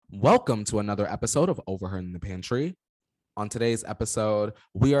Welcome to another episode of Over Her in the Pantry. On today's episode,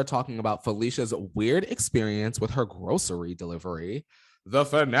 we are talking about Felicia's weird experience with her grocery delivery, the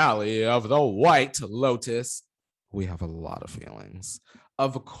finale of The White Lotus. We have a lot of feelings.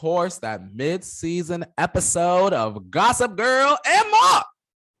 Of course, that mid-season episode of Gossip Girl and more.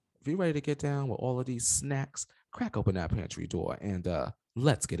 If you're ready to get down with all of these snacks, crack open that pantry door and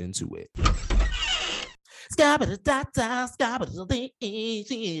let's get into it. She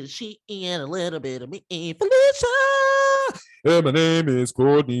and a little bit of me, Felicia. And my name is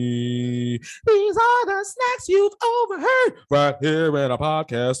Courtney. These are the snacks you've overheard right here at a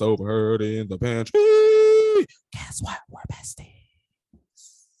podcast overheard in the pantry. Guess what? We're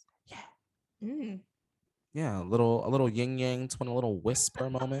besties. Yeah. Yeah, a little yin yang to a little whisper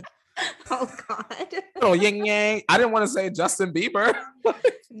moment. Oh God. Little yin yang. I didn't want to say Justin Bieber.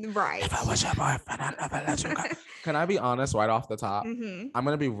 Right. If I was your boyfriend, I'd never let you go. Can I be honest right off the top? Mm-hmm. I'm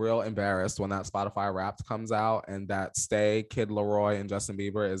going to be real embarrassed when that Spotify Wrapped comes out and that Stay, Kid Laroi, and Justin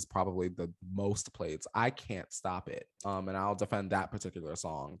Bieber is probably the most played. I can't stop it. And I'll defend that particular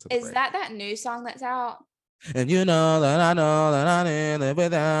song. Is that new song that's out? And you know that I didn't live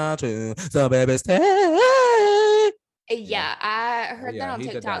without you. So baby, stay. Yeah, I heard that on he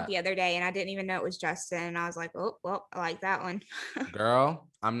did TikTok that. the other day, and I didn't even know it was Justin. And I was like, oh, well, I like that one. Girl,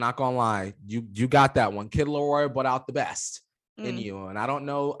 I'm not gonna lie. You got that one. Kid Laroi brought out the best in you. And I don't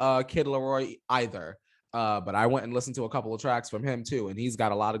know Kid Laroi either. But I went and listened to a couple of tracks from him too, and he's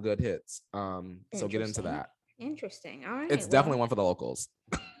got a lot of good hits. So get into that. Interesting. All right. It's definitely one for the locals.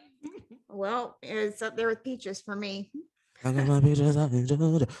 Well, it's up there with Peaches for me.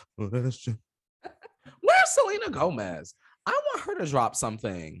 Where's Selena Gomez? I want her to drop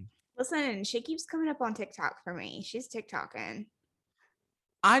something. Listen, she keeps coming up on TikTok for me. She's TikToking.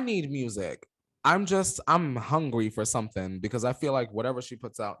 I need music. I'm hungry for something because I feel like whatever she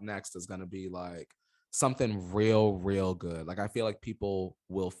puts out next is gonna be like something real good. Like I feel like people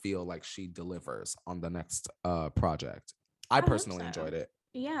will feel like she delivers on the next project. I personally enjoyed it.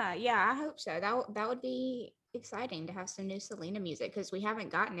 Yeah, I hope so. That would be exciting to have some new Selena music because we haven't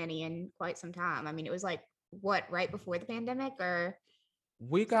gotten any in quite some time. I mean, it was like what, right before the pandemic, or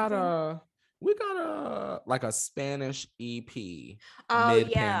we got a like a Spanish EP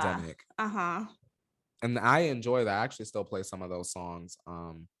mid-pandemic. Uh-huh. And I enjoy that. I actually still play some of those songs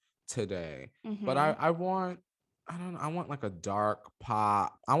today. Mm-hmm. But I want like a dark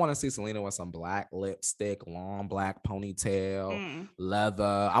pop. I want to see Selena with some black lipstick, long black ponytail,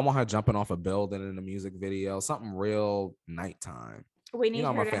 leather. I want her jumping off a building in a music video, something real nighttime. We need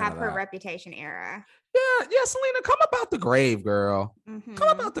her to have her Reputation era. Yeah, Selena, come about the grave, girl. Mm-hmm. Come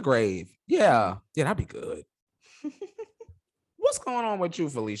about the grave. Yeah, that'd be good. What's going on with you,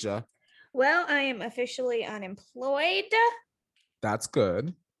 Felicia? Well, I am officially unemployed. That's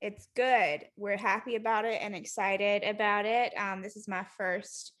good. It's good. We're happy about it and excited about it. This is my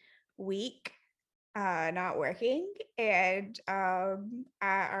first week not working, and I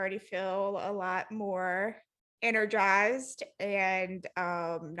already feel a lot more energized and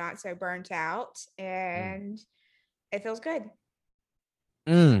not so burnt out, and it feels good.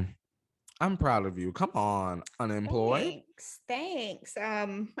 I'm proud of you. Come on, unemployed. Thanks.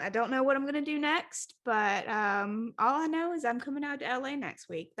 I don't know what I'm gonna do next, but all I know is I'm coming out to LA next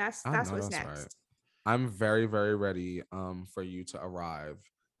week. That's what's next. Right. I'm very, very ready for you to arrive.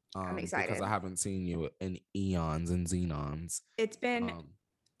 I'm excited because I haven't seen you in eons and xenons. It's been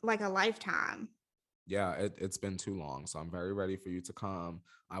like a lifetime. Yeah, it's been too long. So I'm very ready for you to come.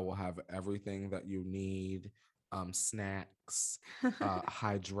 I will have everything that you need. Snacks,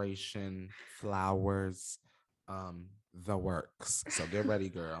 hydration, flowers, the works. So get ready,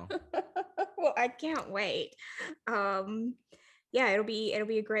 girl. Well, I can't wait. Yeah, it'll be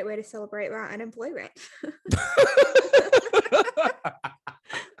a great way to celebrate my unemployment.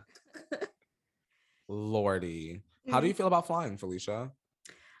 Lordy. How do you feel about flying, Felicia?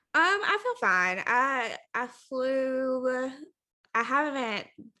 I feel fine. I flew. I haven't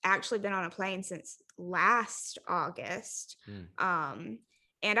actually been on a plane since last August. And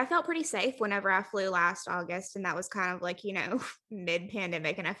I felt pretty safe whenever I flew last August. And that was kind of like,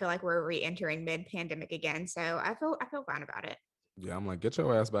 mid-pandemic. And I feel like we're re-entering mid-pandemic again. So I feel fine about it. Yeah, I'm like, get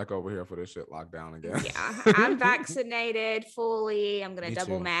your ass back over here for this shit lockdown again. Yeah, I'm vaccinated fully. I'm going to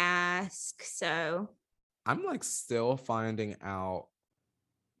double mask. So I'm like still finding out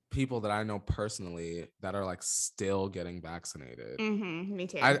people that I know personally that are like still getting vaccinated. Me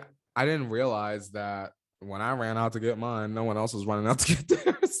too. I didn't realize that when I ran out to get mine, no one else was running out to get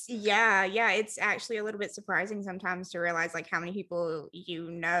theirs. Yeah. It's actually a little bit surprising sometimes to realize like how many people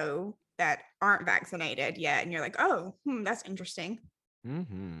that aren't vaccinated yet. And you're like, oh, that's interesting.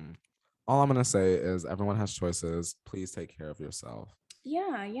 All I'm gonna say is everyone has choices. Please take care of yourself.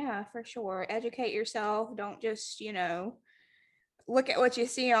 Yeah, for sure. Educate yourself. Don't just, look at what you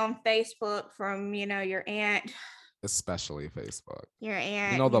see on Facebook from, your aunt, Especially Facebook. your You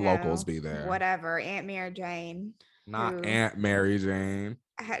aunt, know the locals be there. whatever, Aunt Mary Jane, Not who Aunt Mary Jane.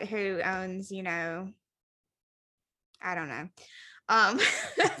 who owns, I don't know. Um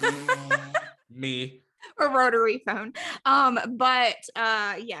Me. a rotary phone. But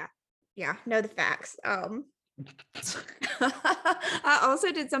yeah, know the facts. I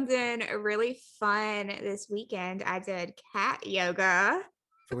also did something really fun this weekend. I did cat yoga.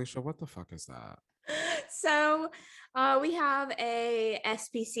 Felicia, what the fuck is that? So we have a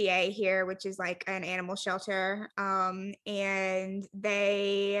SPCA here, which is like an animal shelter. And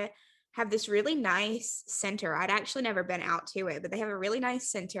they have this really nice center. I'd actually never been out to it, but they have a really nice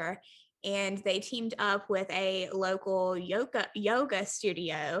center. And they teamed up with a local yoga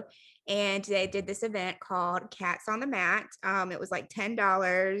studio, and they did this event called Cats on the Mat. It was like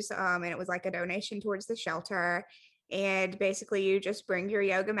 $10, and it was like a donation towards the shelter. And basically, you just bring your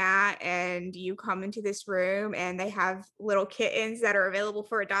yoga mat and you come into this room, and they have little kittens that are available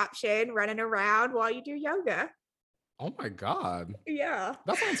for adoption running around while you do yoga. Oh my God. Yeah.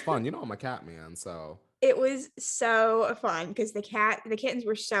 That sounds fun. You know, I'm a cat man, so. It was so fun because the kittens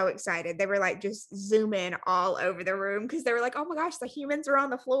were so excited. They were like just zooming all over the room because they were like, oh my gosh, the humans are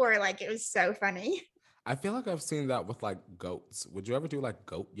on the floor. Like, it was so funny. I feel like I've seen that with like goats. Would you ever do like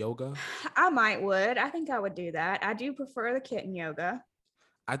goat yoga? I think I would do that. I do prefer the kitten yoga.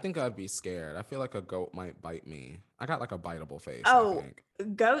 I think I'd be scared. I feel like a goat might bite me. I got like a biteable face, I Oh,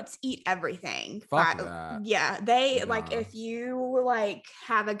 think. goats eat everything. Fuck that. Yeah, they like Nah. if you like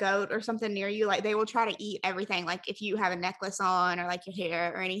have a goat or something near you, like they will try to eat everything. Like if you have a necklace on or like your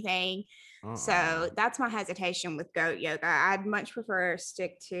hair or anything. So that's my hesitation with goat yoga. I'd much prefer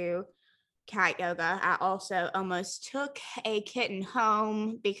stick to cat yoga. I also almost took a kitten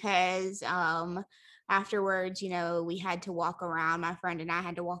home because afterwards, we had to walk around. My friend and I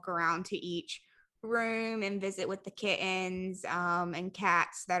had to walk around to each room and visit with the kittens and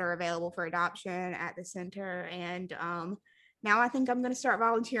cats that are available for adoption at the center. And now I think I'm going to start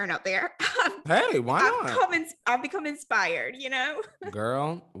volunteering up there. Hey, why not? I've become inspired,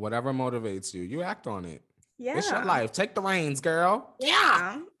 Girl, whatever motivates you, you act on it. Yeah. It's your life. Take the reins, girl.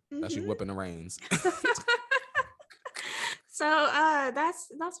 Yeah. That's you whipping the reins. So that's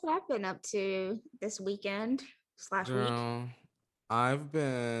what I've been up to this weekend / week. I've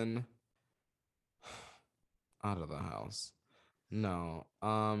been out of the house. No.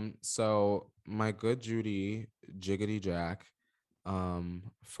 So my good Judy Jiggity Jack,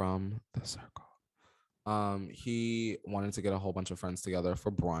 from the circle. He wanted to get a whole bunch of friends together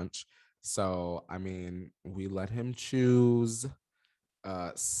for brunch. So I mean, we let him choose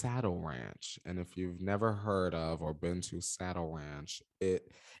Saddle Ranch. And if you've never heard of or been to Saddle Ranch, it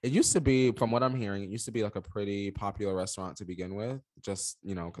used to be, from what I'm hearing, it used to be like a pretty popular restaurant to begin with, just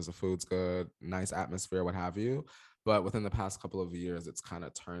because the food's good, nice atmosphere, what have you. But within the past couple of years, it's kind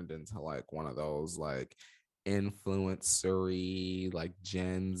of turned into like one of those like influencery, like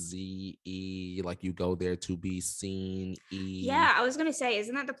Gen Z, like you go there to be seen. Yeah, I was gonna say,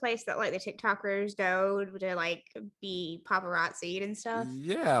 isn't that the place that like the TikTokers go to like be paparazzi and stuff?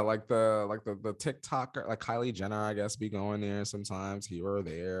 Yeah, like the TikToker, like Kylie Jenner, I guess, be going there sometimes here or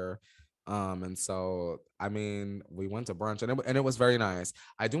there. And so I mean, we went to brunch and it was very nice.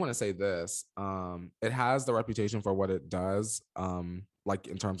 I do want to say this. It has the reputation for what it does, like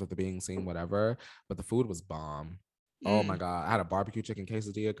in terms of the being seen, whatever, but the food was bomb. Oh my God. I had a barbecue chicken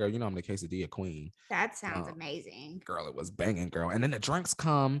quesadilla, girl. You know I'm the quesadilla queen. That sounds amazing. Girl, it was banging, girl. And then the drinks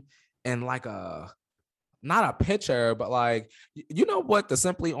come in like not a pitcher, but like, you know what? The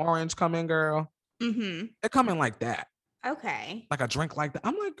Simply Orange come in, girl. They come in like that. Okay. Like a drink like that.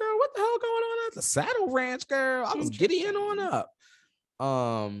 I'm like, girl, what the hell going on at the Saddle Ranch, girl? I was giddy in on up.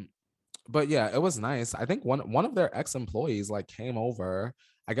 But yeah, it was nice. I think one of their ex-employees like came over.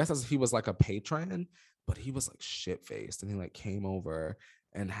 I guess as he was like a patron, but he was like shit faced, and he like came over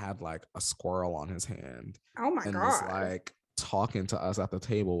and had like a squirrel on his hand. Oh my and God. was like talking to us at the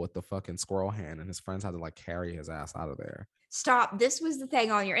table with the fucking squirrel hand, and his friends had to like carry his ass out of there. Stop. This was the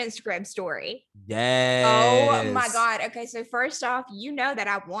thing on your Instagram story. Yes. Oh my God. Okay, so first off, you know that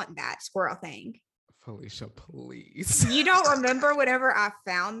I want that squirrel thing. Felicia, please. You don't remember whenever I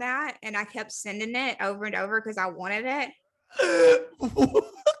found that and I kept sending it over and over because I wanted it?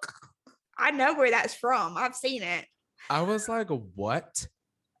 I know where that's from. I've seen it. I was like, what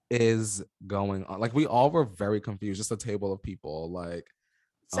is going on? Like, we all were very confused, just a table of people. Like,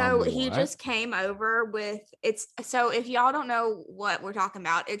 So he What? just came over with so if y'all don't know what we're talking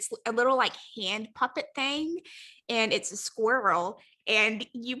about, it's a little like hand puppet thing, and it's a squirrel, and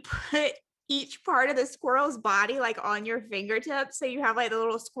you put each part of the squirrel's body like on your fingertips. So you have like the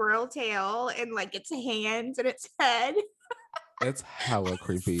little squirrel tail and like its hands and its head. It's hella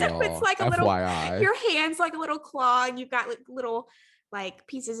creepy, So it's y'all. like a little, FYI. your hand's like a little claw, and you've got like little like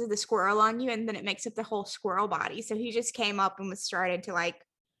pieces of the squirrel on you, and then it makes up the whole squirrel body. So he just came up and was started to like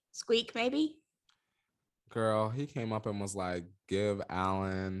squeak, maybe. Girl, he came up and was like, give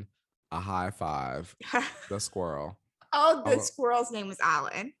Alan a high five. The squirrel. Oh, the Oh, squirrel's name was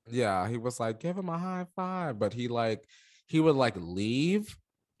Alan. yeah, he was like, give him a high five. But he would like leave,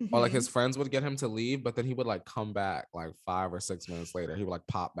 or like his friends would get him to leave, but then he would like come back like 5 or 6 minutes later. He would like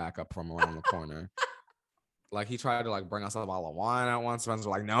pop back up from around the corner. Like he tried to like bring us a bottle of wine at once. Friends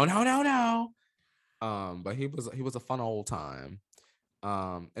were like, no, no, no, no. But he was a fun old time.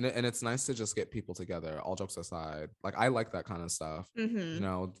 And it's nice to just get people together, all jokes aside. Like I like that kind of stuff, you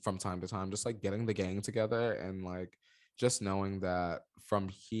know, from time to time, just like getting the gang together and like just knowing that from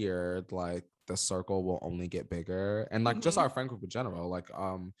here, like the circle will only get bigger. And like just our friend group in general, like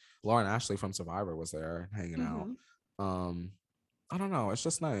Lauren Ashley from Survivor was there hanging out. I don't know, it's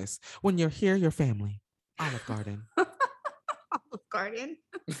just nice when you're here, your family. Olive Garden. Olive Garden.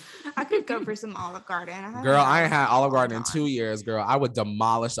 I could go for some Olive Garden. Girl, I ain't had Olive Garden in 2 years, girl. I would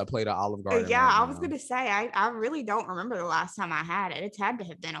demolish a plate of Olive Garden. Yeah, right I was now. gonna say I really don't remember the last time I had it. It's had to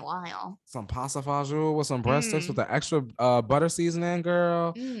have been a while. Some pasta fajoule with some breast sticks with the extra butter seasoning,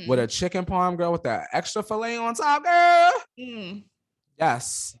 girl. With a chicken parm, girl, with that extra filet on top, girl.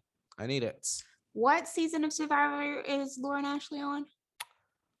 Yes, I need it. What season of Survivor is Lauren Ashley on?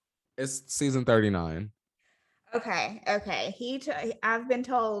 It's season 39. Okay. I've been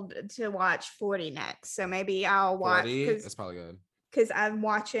told to watch 40 next, so maybe I'll watch 40. It's probably good. Because I'm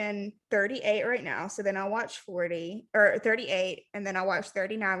watching 38 right now, so then I'll watch 40 or 38, and then I'll watch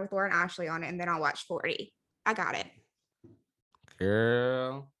 39 with Lauren Ashley on it, and then I'll watch 40. I got it.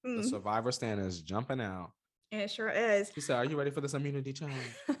 Girl, the Survivor stand is jumping out. It sure is. She said, "Are you ready for this immunity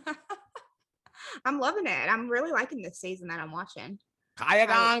challenge?" I'm loving it. I'm really liking this season that I'm watching. Kaya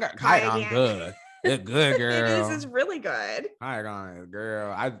Gong good. It's good, girl. It's really good. Kaya Gong,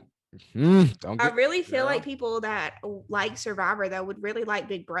 girl. I really feel like people that like Survivor though would really like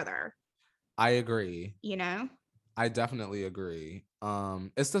Big Brother. I agree. You know? I definitely agree.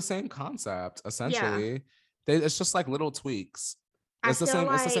 It's the same concept, essentially. Yeah. It's just like little tweaks. It's the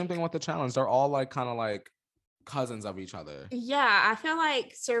same thing with the challenge. They're all like kind of like cousins of each other. Yeah, I feel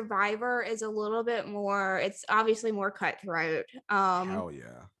like Survivor is a little bit more, it's obviously more cutthroat. Hell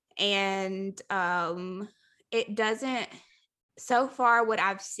yeah. And it doesn't, so far what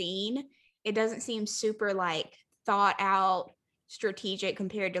I've seen, it doesn't seem super like thought out strategic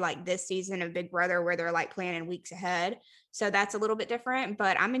compared to like this season of Big Brother where they're like planning weeks ahead. So that's a little bit different,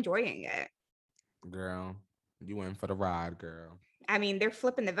 but I'm enjoying it. Girl, you in for the ride, girl. I mean, they're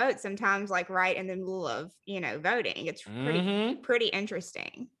flipping the vote sometimes, like right in the middle of, voting. It's pretty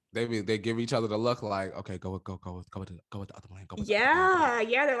interesting. They give each other the look like, okay, go with the other one. Yeah,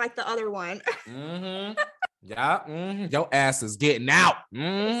 they're like the other one. Yeah, your ass is getting out.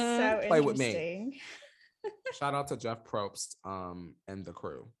 So play with me. Shout out to Jeff Probst and the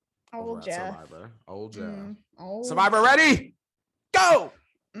crew. Old Jeff. Survivor. Old Jeff. Survivor ready? Go.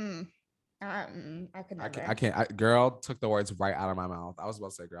 I could never. I can't. Girl took the words right out of my mouth. I was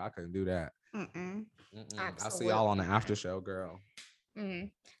about to say, girl, I couldn't do that. I'll see y'all on the after show, girl.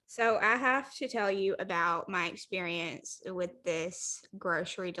 So I have to tell you about my experience with this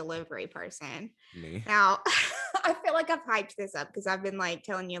grocery delivery person. Me. Now, I feel like I've hyped this up because I've been like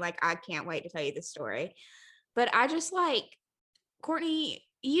telling you like I can't wait to tell you the story. But I just like, Courtney,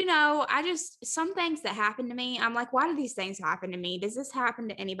 some things that happen to me, I'm like, why do these things happen to me? Does this happen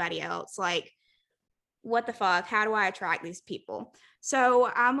to anybody else? Like, what the fuck? How do I attract these people? So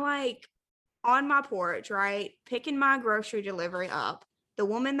I'm like on my porch, right? Picking my grocery delivery up. The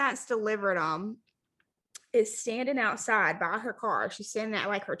woman that's delivered them is standing outside by her car. She's standing at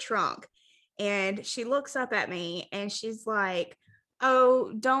like her trunk. And she looks up at me and she's like,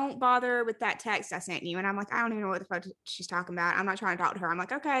 oh, don't bother with that text I sent you. And I'm like, I don't even know what the fuck she's talking about. I'm not trying to talk to her. I'm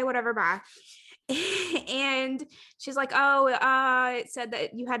like, okay, whatever, bye. And she's like, oh, it said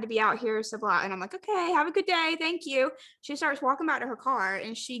that you had to be out here, so blah. And I'm like, okay, have a good day. Thank you. She starts walking back to her car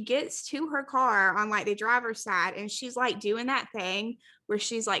and she gets to her car on like the driver's side. And she's like doing that thing where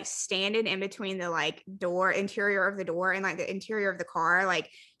she's like standing in between the like interior of the door and like the interior of the car. Like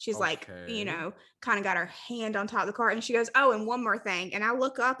she's like, kind of got her hand on top of the car. And she goes, oh, and one more thing. And I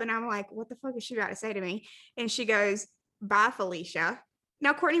look up and I'm like, what the fuck is she about to say to me? And she goes, bye, Felicia.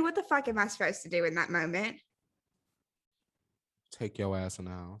 Now, Courtney, what the fuck am I supposed to do in that moment? Take your ass in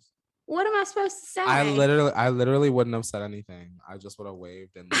the house. What am I supposed to say? I literally wouldn't have said anything. I just would have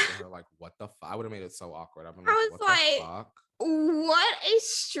waved and looked at her like, what the fuck? I would have made it so awkward. I've been like, what the fuck? What a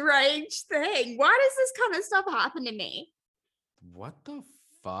strange thing. Why does this kind of stuff happen to me? What the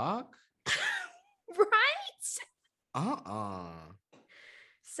fuck? Right?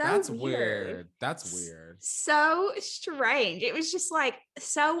 So that's weird. That's weird. So strange. It was just like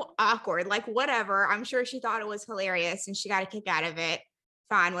so awkward. Like, whatever. I'm sure she thought it was hilarious and she got a kick out of it.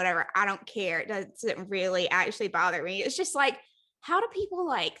 Fine, whatever. I don't care. It doesn't really actually bother me. It's just like, how do people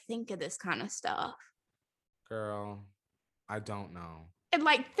like think of this kind of stuff? Girl, I don't know. And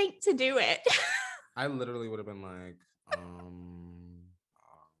like think to do it. I literally would have been like, all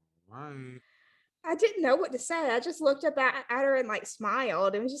right. I didn't know what to say. I just looked up at her and like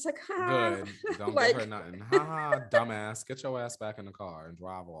smiled. It was just like, good. Don't like, give her nothing. Dumbass. Get your ass back in the car and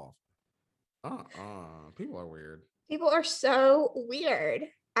drive off. People are weird. People are so weird.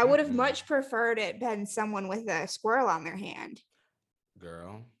 I would have much preferred it been someone with a squirrel on their hand.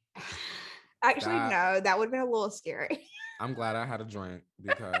 Girl. Actually, no, that would have been a little scary. I'm glad I had a drink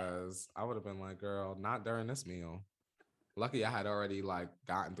because I would have been like, girl, not during this meal. Lucky I had already like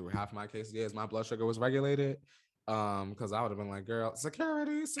gotten through half my quesadillas. My blood sugar was regulated. Because I would have been like, girl,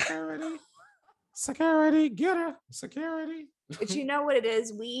 security, get her, security. But you know what it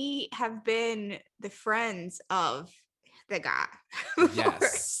is? We have been the friends of the guy.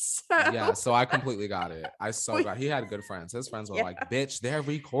 Yes. Yeah, so I completely got it. He had good friends. His friends were like, bitch, they're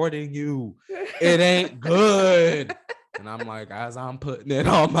recording you. It ain't good. And I'm like, as I'm putting it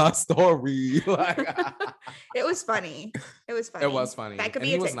on my story. Like, it was funny. It was funny. That could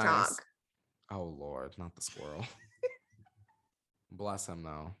be a TikTok. Nice. Oh, Lord, not the squirrel. Bless him,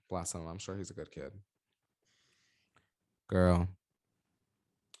 though. Bless him. I'm sure he's a good kid. Girl,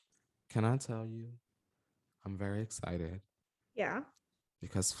 can I tell you, I'm very excited. Yeah.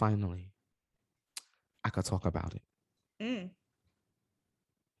 Because finally, I could talk about it.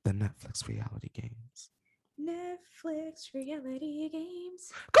 The Netflix reality games. Netflix reality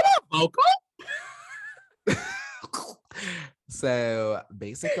games. Come on, Vocal. So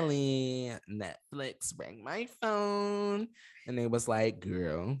basically, Netflix rang my phone and they was like,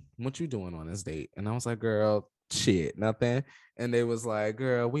 girl, what you doing on this date? And I was like, girl, shit, nothing. And they was like,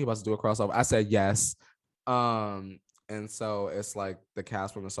 girl, we about to do a crossover. I said yes. And so it's like the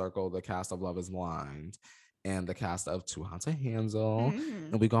cast from The Circle, the cast of Love is Blind, and the cast of Too Hot to Handle.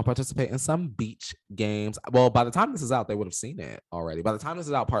 And we're going to participate in some beach games. Well, by the time this is out, they would have seen it already. By the time this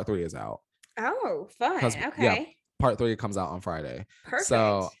is out, part 3 is out. Oh, fun. Okay. Yeah, part 3 comes out on Friday. Perfect.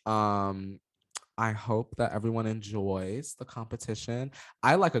 So I hope that everyone enjoys the competition.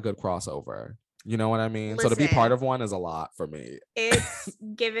 I like a good crossover. You know what I mean? Listen, so to be part of one is a lot for me. It's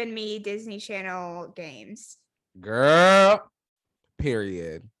given me Disney Channel games. Girl,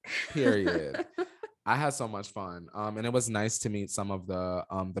 period. I had so much fun. And it was nice to meet some of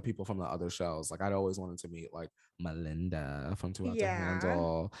the people from the other shows. Like I'd always wanted to meet like Melinda from Too Hot to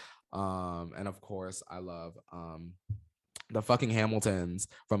Handle. And of course I love the fucking Hamiltons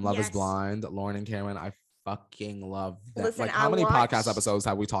from Love is Blind, Lauren and Cameron. I fucking love them. Listen, like how many podcast episodes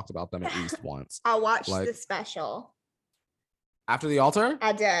have we talked about them at least once? I watched the special. After the Altar?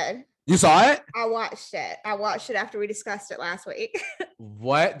 I did. You saw it? I watched it. After we discussed it last week.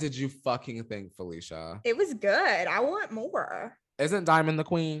 What did you fucking think, Felicia? It was good. I want more. Isn't Diamond the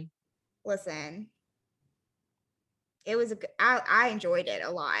queen? Listen, it was I enjoyed it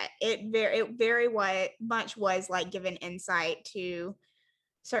a lot. It very much was like giving insight to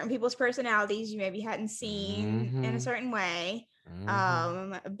certain people's personalities you maybe hadn't seen in a certain way.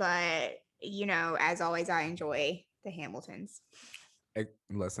 But you know, as always, I enjoy the Hamiltons.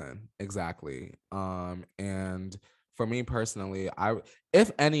 Listen, exactly. And for me personally,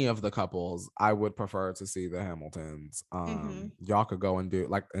 if any of the couples, I would prefer to see the Hamiltons. Y'all could go and do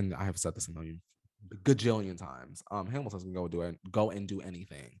like, and I have said this a gajillion times. Hamiltons can go and do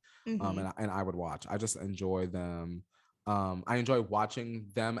anything. And I would watch. I just enjoy them. I enjoy watching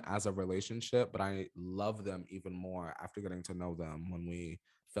them as a relationship, but I love them even more after getting to know them when we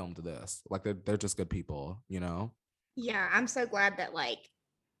filmed this. Like they're just good people, you know? Yeah, I'm so glad that like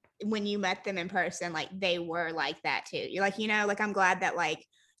when you met them in person, like they were like that too. You're like, you know, like I'm glad that like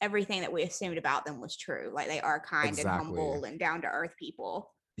everything that we assumed about them was true. Like they are kind and humble and down to earth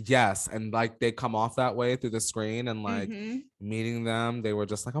people. Yes, and like they come off that way through the screen, and like meeting them, they were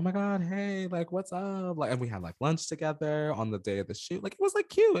just like, oh my god, hey, like what's up? Like, and we had like lunch together on the day of the shoot. Like it was like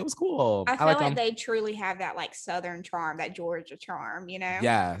cute, it was cool. I feel like they truly have that like Southern charm, that Georgia charm, you know?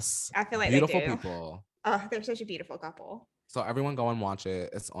 Yes, I feel like beautiful they do. People. Oh, they're such a beautiful couple. So everyone go and watch it.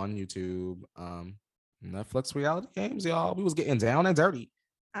 It's on YouTube. Netflix reality games, y'all. We was getting down and dirty.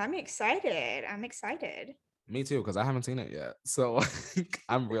 I'm excited. I'm excited. Me too, because I haven't seen it yet. So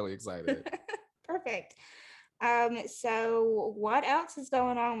I'm really excited. Perfect. So what else is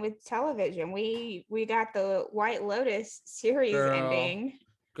going on with television? We got the White Lotus series ending.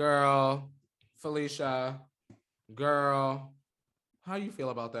 Girl, Felicia, girl, how you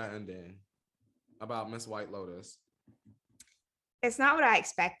feel about that ending? About Miss White Lotus? It's not what I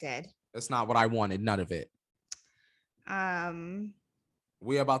expected. It's not what I wanted. None of it.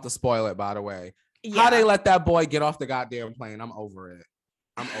 We about to spoil it, by the way. Yeah. How they let that boy get off the goddamn plane? I'm over it.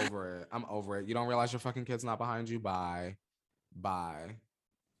 I'm over it. You don't realize your fucking kid's not behind you? Bye.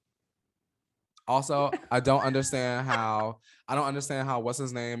 Also, I don't understand how what's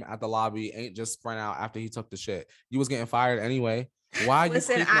his name at the lobby ain't just sprint out after he took the shit. You was getting fired anyway. Why are you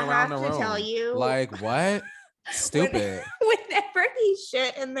creeping around the room? I have to tell you, like, what? Stupid. Whenever he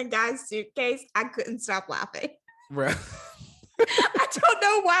shit in the guy's suitcase, I couldn't stop laughing. I don't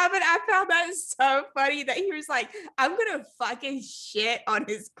know why, but I found that so funny that he was like, I'm gonna fucking shit on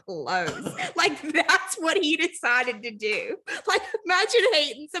his clothes. Like, that's what he decided to do. Like, imagine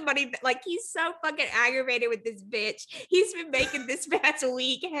hating somebody that, like, he's so fucking aggravated with this bitch. He's been making this past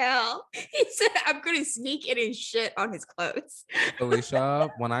week hell. He said, I'm gonna sneak in and shit on his clothes. Alicia,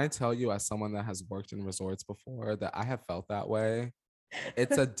 when I tell you, as someone that has worked in resorts before, that I have felt that way,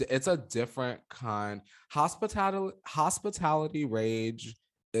 it's a different kind. Hospitality rage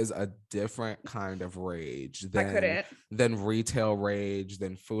is a different kind of rage than retail rage,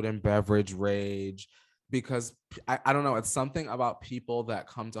 than food and beverage rage, because I don't know, it's something about people that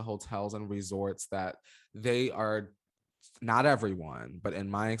come to hotels and resorts that they are, not everyone, but in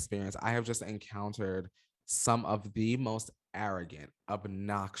my experience, I have just encountered some of the most arrogant,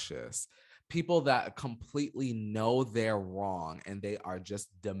 obnoxious people that completely know they're wrong and they are just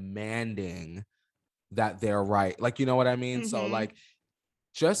demanding that they're right. Like, you know what I mean? Mm-hmm. So like,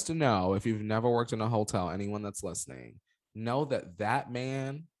 just to know, if you've never worked in a hotel, anyone that's listening, know that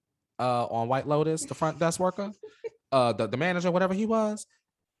man on White Lotus, the front desk worker, the manager, whatever he was,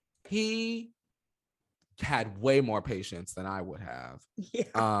 he had way more patience than I would have.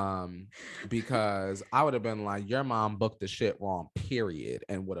 Yeah. Because I would have been like, your mom booked the shit wrong, period,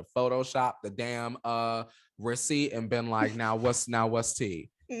 and would have photoshopped the damn receipt and been like, now what's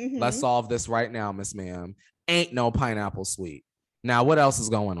tea? Mm-hmm. Let's solve this right now, Miss Ma'am. Ain't no pineapple sweet. Now what else is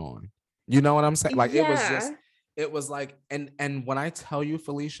going on? You know what I'm saying? Like, yeah. it was like, and when I tell you,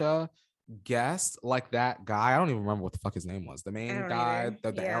 Felicia, guest like that guy, I don't even remember what the fuck his name was. The main guy,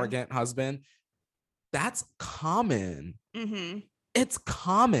 the arrogant husband. That's common. Mm-hmm. It's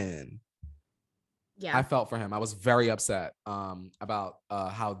common. Yeah. I felt for him. I was very upset about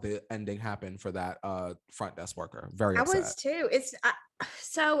how the ending happened for that front desk worker. Very upset. I was too.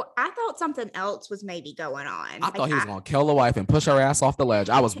 So I thought something else was maybe going on. I thought he was going to kill the wife and push her ass off the ledge.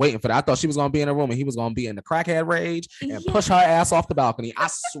 I was waiting for that. I thought she was going to be in a room and he was going to be in the crackhead rage and push her ass off the balcony. I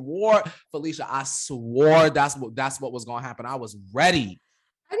swore, Felicia, that's what was going to happen. I was ready.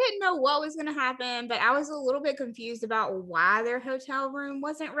 I didn't know what was going to happen, but I was a little bit confused about why their hotel room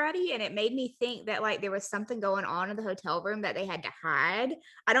wasn't ready. And it made me think that like there was something going on in the hotel room that they had to hide.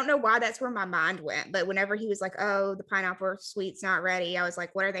 I don't know why that's where my mind went. But whenever he was like, oh, the pineapple suite's not ready, I was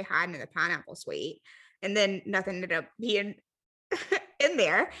like, what are they hiding in the pineapple suite? And then nothing ended up being in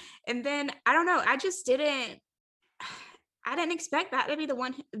there. And then I don't know. I didn't expect that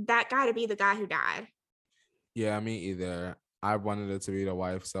guy to be the guy who died. Yeah, me either. I wanted it to be the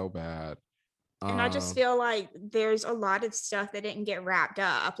wife so bad. And I just feel like there's a lot of stuff that didn't get wrapped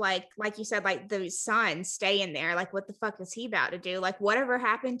up. Like you said, like the son staying there. Like, what the fuck is he about to do? Like, whatever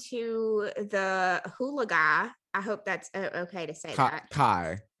happened to the hula guy? I hope that's okay to say that.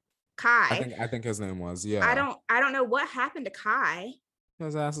 Kai. I think his name was. Yeah. I don't know what happened to Kai.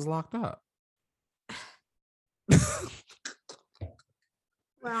 His ass is locked up.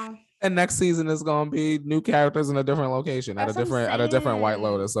 Well. And next season is gonna be new characters in a different location at a different White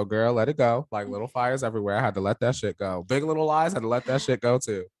Lotus. So girl, let it go. Like, little fires everywhere. I had to let that shit go. Big Little Lies had to let that shit go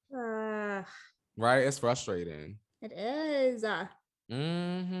too. Right? It's frustrating. It is.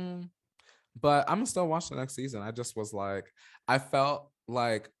 Mm-hmm. But I'm still watching the next season. I just was like, I felt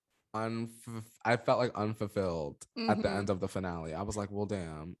like unfulfilled at the end of the finale. I was like, well,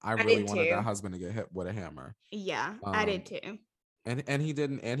 damn, I really wanted that husband to get hit with a hammer. Yeah, I did too. And he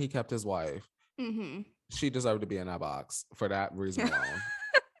didn't, and he kept his wife. Mm-hmm. She deserved to be in that box for that reason alone.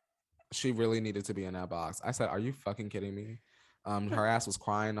 She really needed to be in that box. I said, are you fucking kidding me? Her ass was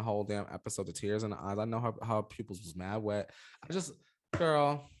crying the whole damn episode, the tears in the eyes. I know her pupils was mad wet.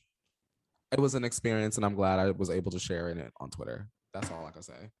 Girl, it was an experience, and I'm glad I was able to share in it on Twitter. That's all I can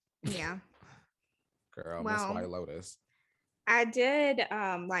say. Yeah. Girl, Miss White Lotus. I did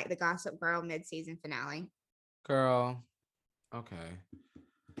like the Gossip Girl mid-season finale. Girl, okay.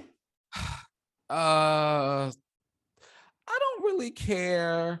 I don't really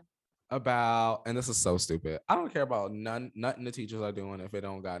care about, and this is so stupid. I don't care about nothing the teachers are doing if it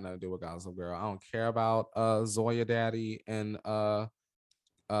don't got nothing to do with Gossip Girl. I don't care about Zoya Daddy and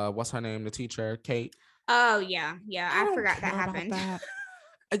what's her name, the teacher, Kate. Oh yeah, I forgot that happened. That.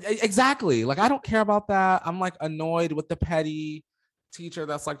 Exactly. Like I don't care about that. I'm like annoyed with the petty teacher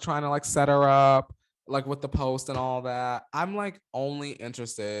that's like trying to like set her up, like with the post and all that. I'm like only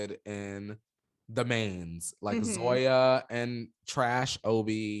interested in the mains, like Zoya and Trash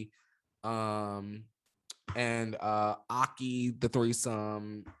Obi, and Aki the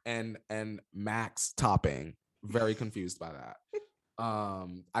threesome, and Max topping. Very confused by that.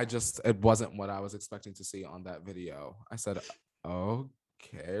 It wasn't what I was expecting to see on that video. I said,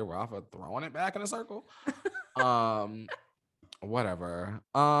 okay, Rafa throwing it back in a circle. Whatever.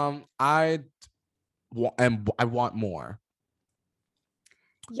 I want more.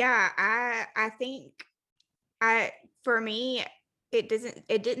 Yeah, I think for me it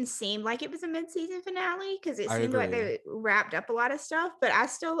didn't seem like it was a mid-season finale because it seemed like they wrapped up a lot of stuff, but I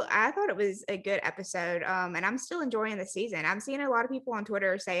thought it was a good episode. And I'm still enjoying the season. I'm seeing a lot of people on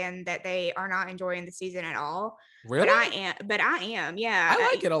Twitter saying that they are not enjoying the season at all. Really? But I am. Yeah. I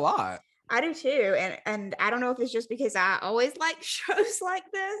like it a lot. I do too. And I don't know if it's just because I always like shows like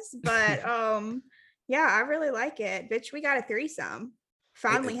this, but yeah, I really like it. Bitch, we got a threesome.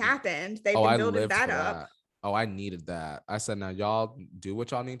 Finally happened. They've been building that up. Oh, I needed that. I said, now y'all do what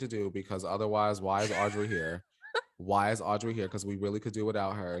y'all need to do, because otherwise, why is Audrey here? Why is Audrey here? Because we really could do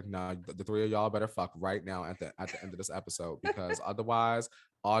without her. Now, the three of y'all better fuck right now at the end of this episode, because otherwise,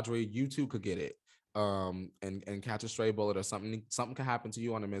 Audrey, you too could get it. And catch a stray bullet or something could happen to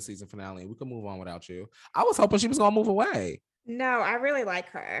you on the mid-season finale, and we could move on without you. I was hoping she was gonna move away. No, I really like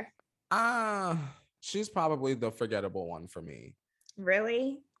her. She's probably the forgettable one for me.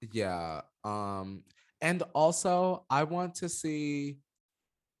 Really? Yeah. And also, I want to see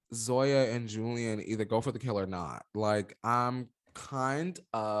Zoya and Julian either go for the kill or not. Like, I'm kind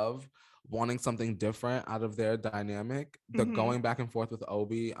of wanting something different out of their dynamic. The going back and forth with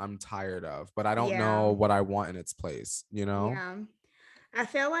Obi, I'm tired of, but I don't know what I want in its place, you know? Yeah. I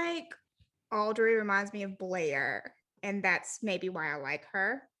feel like Audrey reminds me of Blair, and that's maybe why I like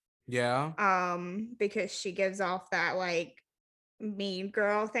her. Yeah. Because she gives off that like mean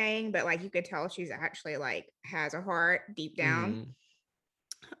girl thing, but like you could tell she's actually like has a heart deep down.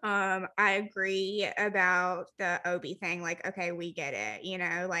 I agree about the Obi thing. Like, okay, we get it, you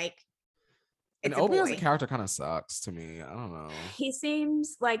know, like and Obi as a character kind of sucks to me. I don't know. He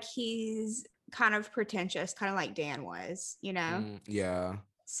seems like he's kind of pretentious, kind of like Dan was, you know? Yeah.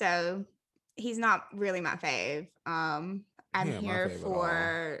 So he's not really my fave. I'm here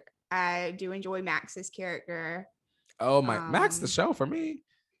for I do enjoy Max's character. Oh my, Max the show for me.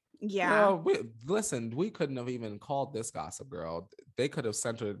 Yeah. We couldn't have even called this Gossip Girl. They could have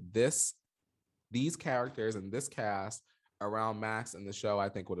centered these characters and this cast around Max, and the show I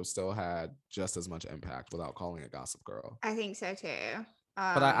think would have still had just as much impact without calling it Gossip Girl. I think so too.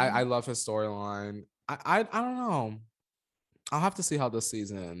 But I love his storyline. I don't know. I'll have to see how this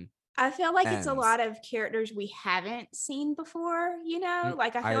season I feel like it's a lot of characters we haven't seen before, you know?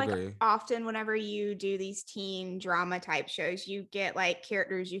 Like I feel like often whenever you do these teen drama type shows, you get like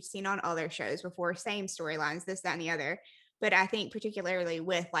characters you've seen on other shows before, same storylines, this, that, and the other. But I think particularly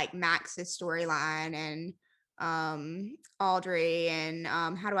with like Max's storyline and Audrey and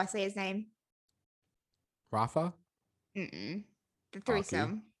how do I say his name? Rafa? The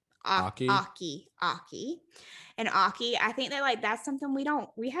threesome. Aki. And Aki, I think that like that's something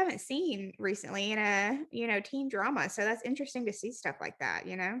we haven't seen recently in a, you know, teen drama. So that's interesting to see stuff like that,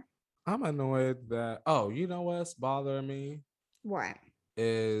 you know? I'm annoyed that you know what's bothering me? What?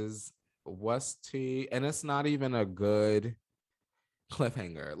 Is what's T, and it's not even a good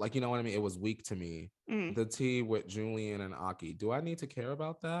cliffhanger. Like, you know what I mean? It was weak to me. The tea with Julian and Aki. Do I need to care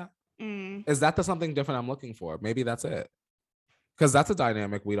about that? Is that the something different I'm looking for? Maybe that's it. Because that's a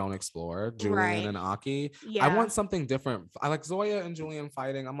dynamic we don't explore, Julian and Aki. Yeah. I want something different. I like Zoya and Julian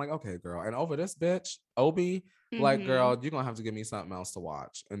fighting. I'm like, okay, girl. And over this bitch, Obi, like, girl, you're going to have to give me something else to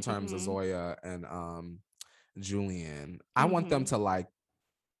watch in terms of Zoya and Julian. I want them to like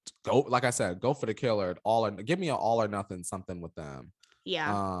go, like I said, go for the killer. Give me an all or nothing something with them.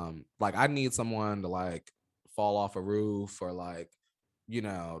 Yeah. Like I need someone to like fall off a roof or like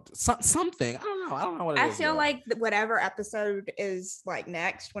something. I don't know what it I is feel yet. like whatever episode is like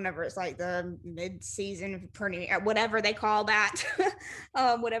next, whenever it's like the mid-season premiere, whatever they call that,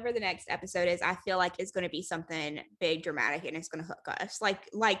 whatever the next episode is, I feel like is going to be something big, dramatic, and it's going to hook us.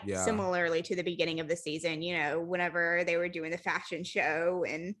 Like Yeah. similarly to the beginning of the season, whenever they were doing the fashion show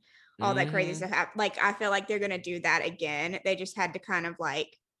and all that crazy stuff. Like I feel like they're going to do that again. They just had to kind of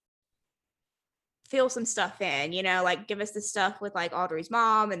like fill some stuff in, like give us the stuff with like Audrey's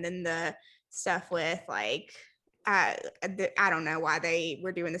mom, and then the stuff with like I don't know why they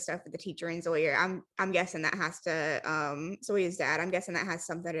were doing the stuff with the teacher and Zoya. I'm guessing that has to Zoya's dad. I'm guessing that has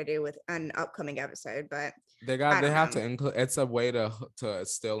something to do with an upcoming episode, but they have to include. It's a way to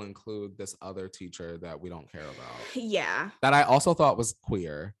still include this other teacher that we don't care about. Yeah, that I also thought was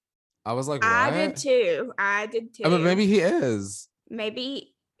queer. I was like, what? I did too. I mean, maybe he is.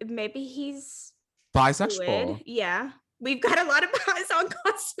 Maybe he's bisexual. fluid. Yeah, we've got a lot of eyes on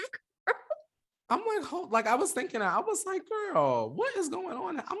Gossip Girl. I'm like, I was thinking, I was like, girl, what is going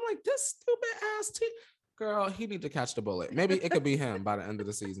on? I'm like, this stupid ass girl, he need to catch the bullet. Maybe it could be him by the end of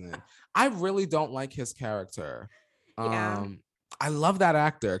the season. I really don't like his character. Yeah. I love that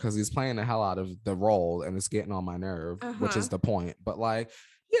actor because he's playing the hell out of the role and it's getting on my nerve, which is the point. But like,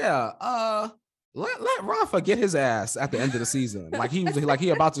 yeah, let Rafa get his ass at the end of the season. Like he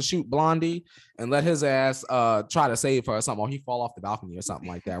about to shoot Blondie and let his ass try to save her or something, or he fall off the balcony or something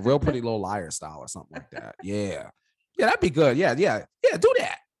like that. Real Pretty Little Liar style or something like that. Yeah, that'd be good. Yeah, do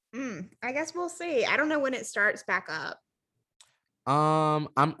that. I guess we'll see. I don't know when it starts back up.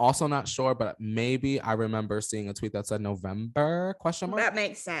 I'm also not sure, but maybe I remember seeing a tweet that said November ? That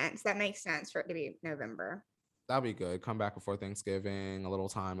makes sense. That makes sense for it to be November. That'd be good. Come back before Thanksgiving. A little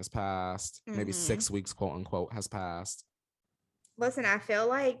time has passed. Maybe 6 weeks, quote unquote, has passed. Listen, I feel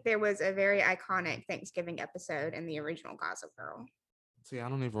like there was a very iconic Thanksgiving episode in the original Gossip Girl. See, I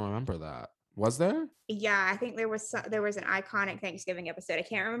don't even remember that. Was there? Yeah, I think there was an iconic Thanksgiving episode. I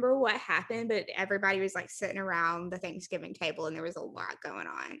can't remember what happened, but everybody was like sitting around the Thanksgiving table and there was a lot going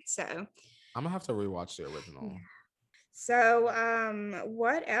on. So I'm gonna have to rewatch the original. So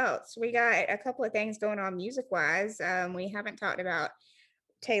what else? We got a couple of things going on music wise. We haven't talked about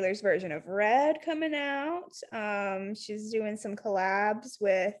Taylor's version of Red coming out. She's doing some collabs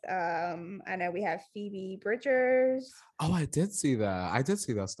with I know we have Phoebe Bridgers. Oh, I did see that. I did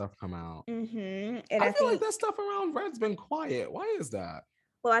see that stuff come out. And I feel like that stuff around Red's been quiet. Why is that?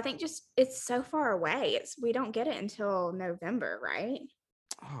 Well, I think just it's so far away. We don't get it until November, right?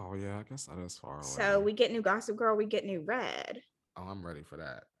 Oh yeah, I guess that is far away. So we get new Gossip Girl, we get new Red. Oh, I'm ready for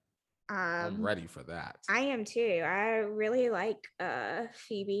that. I'm ready for that. I am too. I really like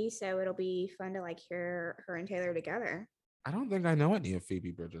Phoebe, so it'll be fun to like hear her and Taylor together. I don't think I know any of Phoebe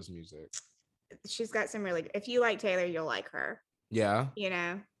Bridgers' music. She's got some really. If you like Taylor, you'll like her. Yeah.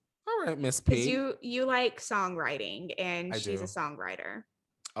 All right, Miss P. Because you like songwriting, and she's a songwriter.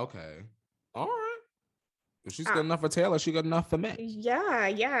 Okay. All right. If she's good enough for Taylor, she's good enough for me. Yeah,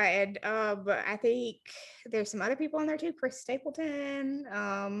 and but I think there's some other people in there too. Chris Stapleton.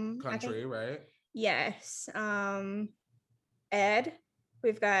 Country, right? Yes. Ed.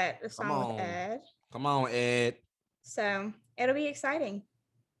 We've got a song with Ed. Come on, Ed. So it'll be exciting.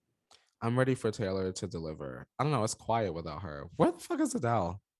 I'm ready for Taylor to deliver. I don't know. It's quiet without her. Where the fuck is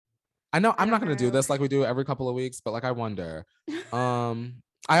Adele? I know I'm not gonna do this like we do every couple of weeks, but like I wonder. I'm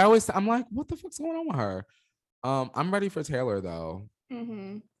like, what the fuck's going on with her? I'm ready for Taylor though.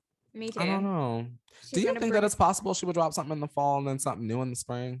 Me too. I don't know. Do you think that it's possible she would drop something in the fall and then something new in the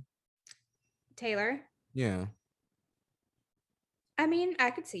spring? Taylor? Yeah. I mean,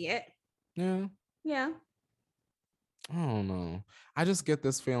 I could see it. Yeah. Yeah. I don't know. I just get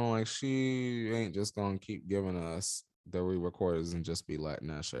this feeling like she ain't just gonna keep giving us the re-recorders and just be letting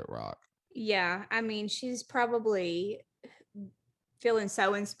that shit rock. Yeah. I mean, she's probably feeling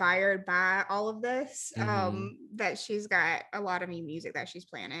so inspired by all of this that she's got a lot of new music that she's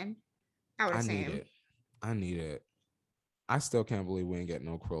planning. I would assume. I need it. I still can't believe we ain't getting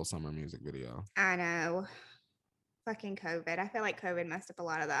no Cruel Summer music video. I know. Fucking COVID. I feel like COVID messed up a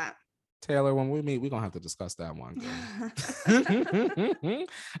lot of that. Taylor, when we meet, we're going to have to discuss that one.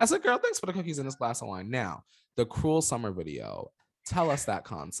 I said, girl, thanks for the cookies in this glass of wine. Now, the Cruel Summer video. Tell us that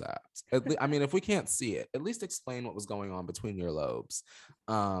concept. I mean, if we can't see it, at least explain what was going on between your lobes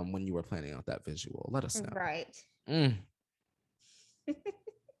when you were planning out that visual. Let us know. Right.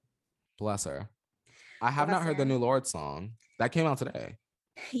 Bless her. I have not heard the new Lorde song. That came out today.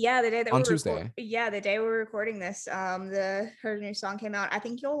 Yeah, the day that on Tuesday. The day we're recording this, her new song came out. I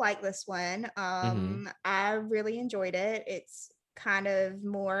think you'll like this one. I really enjoyed it. It's kind of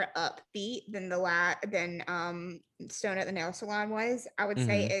more upbeat than Stone at the Nail Salon was. I would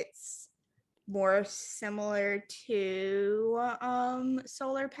say Mm-hmm. it's more similar to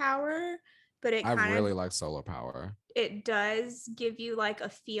Solar Power, but I really like Solar Power. it does give you like a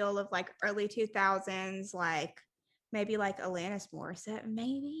feel of like early 2000s, like maybe like Alanis Morissette,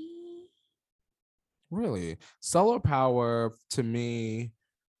 maybe. Really, Solar Power to me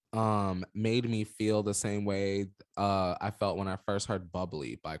made me feel the same way I felt when I first heard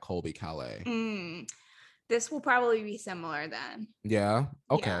Bubbly by Colby Calais. This will probably be similar then. Yeah,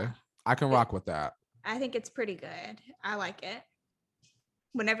 okay. Yeah. I can rock with that. I think it's pretty good. I like it.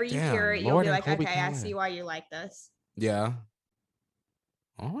 Whenever you hear Damn, it, you'll Lord be and like, Colby okay, I Calais. see why you like this. Yeah.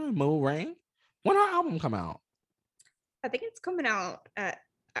 All right, Mood Ring. When her album come out? I think it's coming out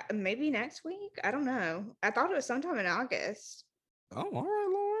maybe next week. I don't know. I thought it was sometime in August. Oh, all right,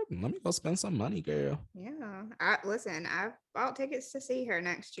 Lord. Let me go spend some money, girl. Yeah. I bought tickets to see her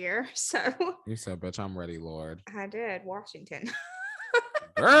next year. So You said, bitch, I'm ready, Lord. I did. Washington.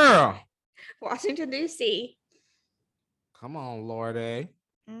 Girl. Washington, D.C. Come on, Lord, eh?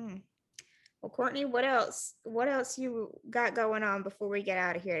 Mm. Well, Courtney, what else? What else you got going on before we get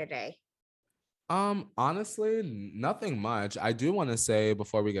out of here today? Honestly, nothing much. I do want to say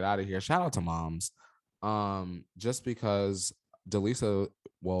before we get out of here, shout out to moms. Just because Delisa,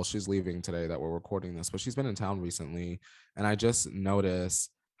 well, she's leaving today that we're recording this, but she's been in town recently, and I just notice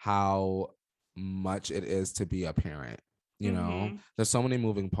how much it is to be a parent. You know, there's so many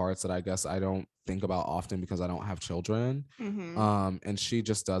moving parts that I guess I don't think about often because I don't have children. And she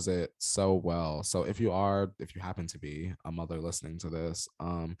just does it so well. So if you happen to be a mother listening to this,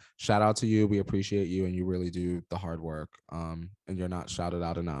 shout out to you. We appreciate you, and you really do the hard work. And you're not shouted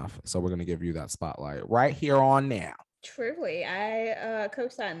out enough. So we're gonna give you that spotlight right here on now. Truly, I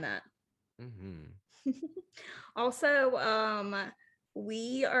co-sign that. Mm-hmm. Also,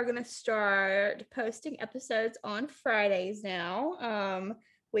 we are gonna start posting episodes on Fridays now.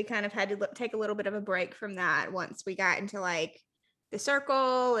 We kind of had to take a little bit of a break from that once we got into like the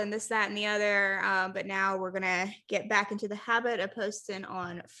circle and this, that, and the other. But now we're gonna get back into the habit of posting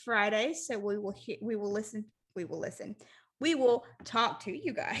on Fridays. So we will listen. We will talk to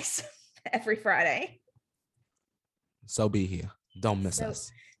you guys every Friday. So be here. Don't miss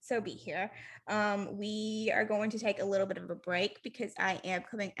us. So be here. We are going to take a little bit of a break because I am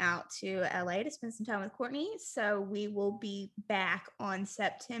coming out to LA to spend some time with Courtney. So we will be back on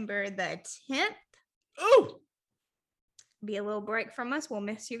September the 10th. Ooh! Be a little break from us. We'll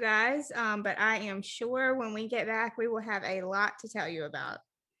miss you guys. But I am sure when we get back, we will have a lot to tell you about.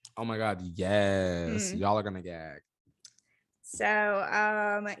 Oh my God, yes. Y'all are gonna gag.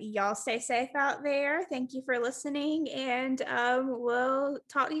 So y'all stay safe out there. Thank you for listening, and we'll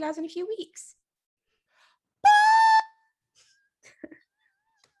talk to you guys in a few weeks.